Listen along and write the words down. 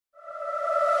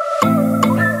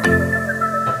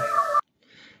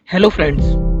Hello friends,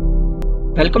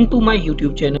 welcome to my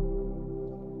YouTube channel.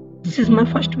 This is my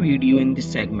first video in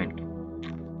this segment.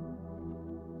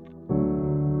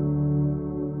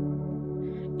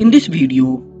 In this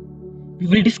video, we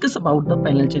will discuss about the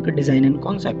panel checker design and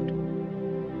concept.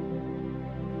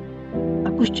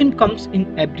 A question comes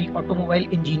in every automobile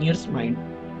engineer's mind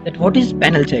that what is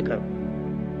panel checker?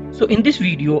 So in this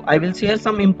video, I will share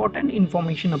some important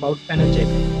information about panel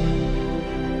checker.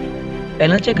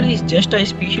 Panel checker is just a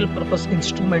special purpose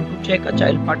instrument to check a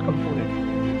child part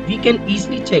component. We can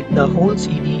easily check the whole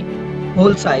CD,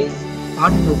 whole size,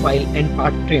 part profile and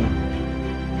part trim.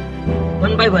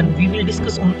 One by one, we will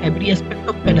discuss on every aspect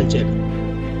of panel checker.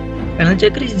 Panel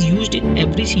checker is used in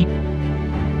every sheet.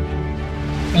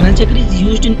 Panel checker is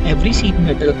used in every sheet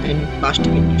metal and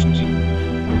plastic industry.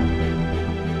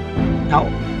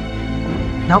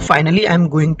 Now finally I am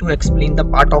going to explain the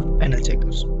part of panel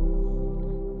checkers.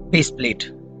 Base plate.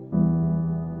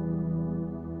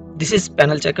 This is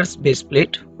panel checker's base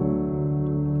plate.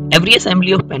 Every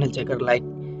assembly of panel checker like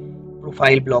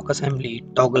profile block assembly,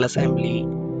 toggle assembly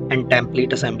and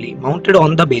template assembly mounted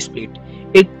on the base plate.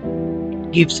 It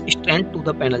gives strength to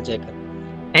the panel checker.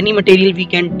 Any material we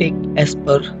can take as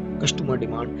per customer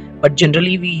demand, but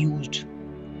generally we used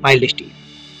mild steel.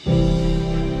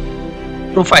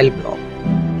 Profile block.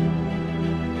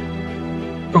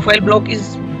 Profile block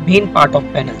is main part of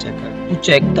panel checker to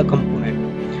check the component.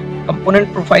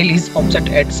 Component profile is offset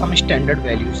at some standard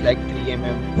values like 3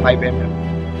 mm, 5 mm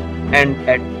and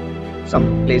at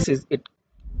some places it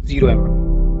 0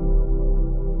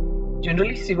 mm.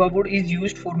 Generally, Siva wood is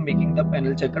used for making the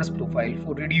panel checker's profile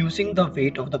for reducing the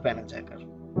weight of the panel checker.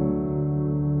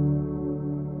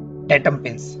 Datum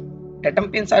pins.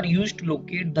 Datum pins are used to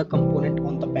locate the component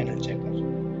on the panel checker.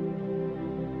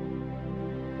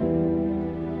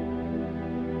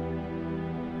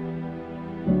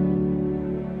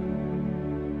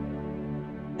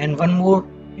 And one more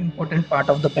important part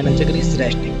of the panel checker is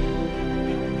resting.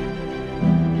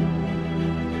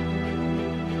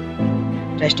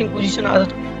 Resting position are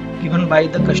given by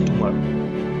the customer.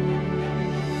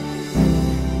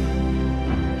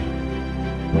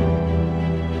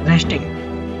 Resting.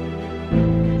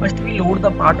 First we load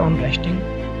the part on resting,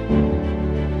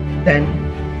 then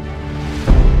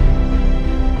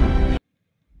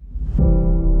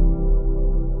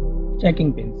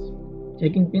checking pins.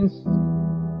 Checking pins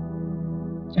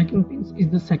is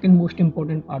the second most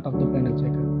important part of the panel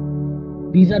checker.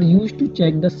 These are used to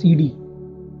check the CD,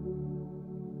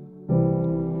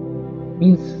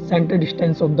 means center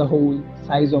distance of the hole,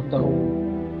 size of the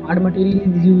hole. Hard material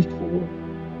is used for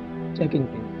checking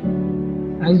pins.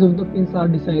 Size of the pins are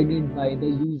decided by the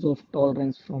use of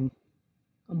tolerance from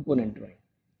component drawing.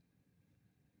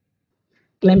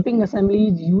 Clamping assembly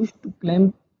is used to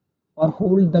clamp or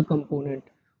hold the component,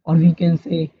 or we can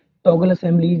say toggle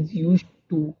assembly is used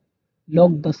to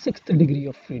lock the 6th degree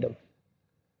of freedom.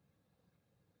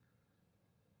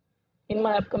 In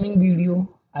my upcoming video,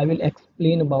 I will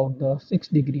explain about the 6th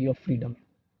degree of freedom.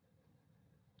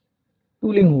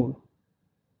 Tooling hole.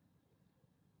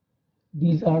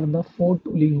 These are the 4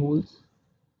 tooling holes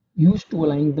used to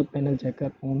align the panel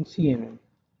checker on CMM.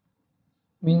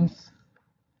 Means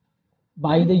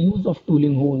by the use of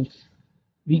tooling holes,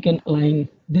 we can align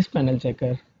this panel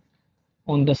checker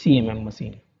on the CMM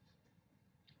machine.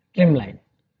 Trim line.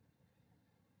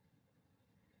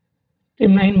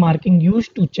 Trim line marking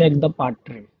used to check the part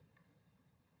trim.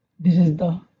 This is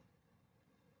the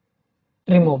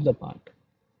trim of the part.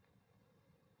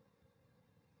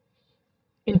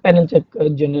 In panel checker,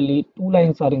 generally 2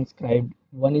 lines are inscribed.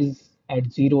 One is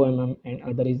at 0 mm and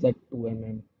other is at 2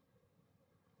 mm.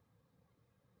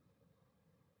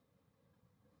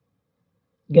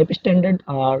 Gap standards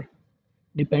are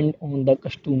depend on the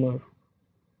customer.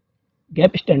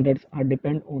 Gap standards are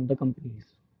depend on the companies.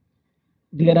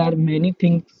 There are many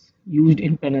things used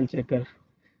in panel checker.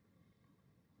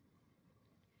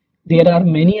 There are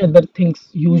many other things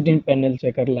used in panel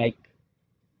checker like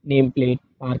nameplate,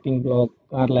 parking block,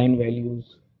 car line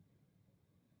values.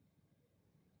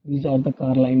 These are the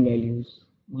car line values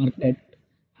marked at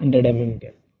 100 mm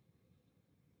gap.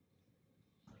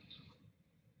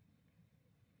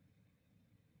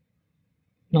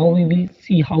 Now we will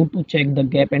see how to check the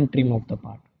gap and trim of the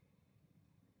part.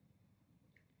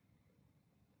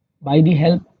 By the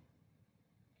help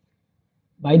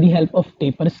of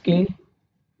taper scale,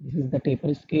 this is the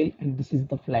taper scale and this is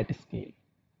the flat scale.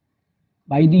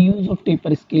 By the use of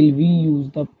taper scale,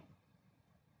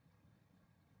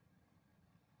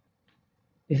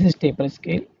 this is taper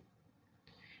scale.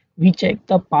 We check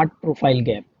the part profile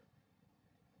gap,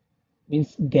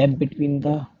 means gap between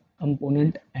the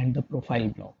component and the profile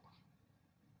block.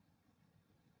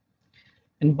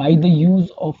 And by the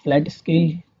use of flat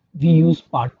scale, we use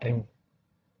part trim,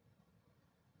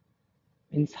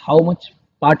 means how much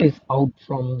part is out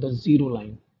from the zero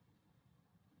line.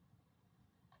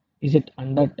 Is it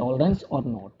under tolerance or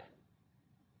not?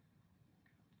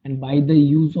 And by the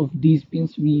use of these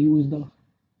pins, we use the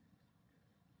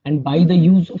and by the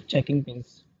use of checking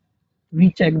pins,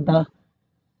 we check the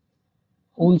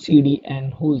hole CD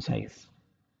and hole size.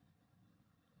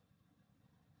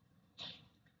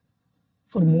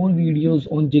 For more videos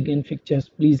on jig and fixtures,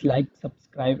 please like,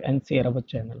 subscribe and share our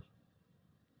channel.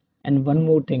 And one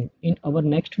more thing, in our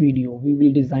next video, we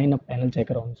will design a panel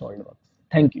checker on SolidWorks.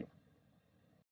 Thank you.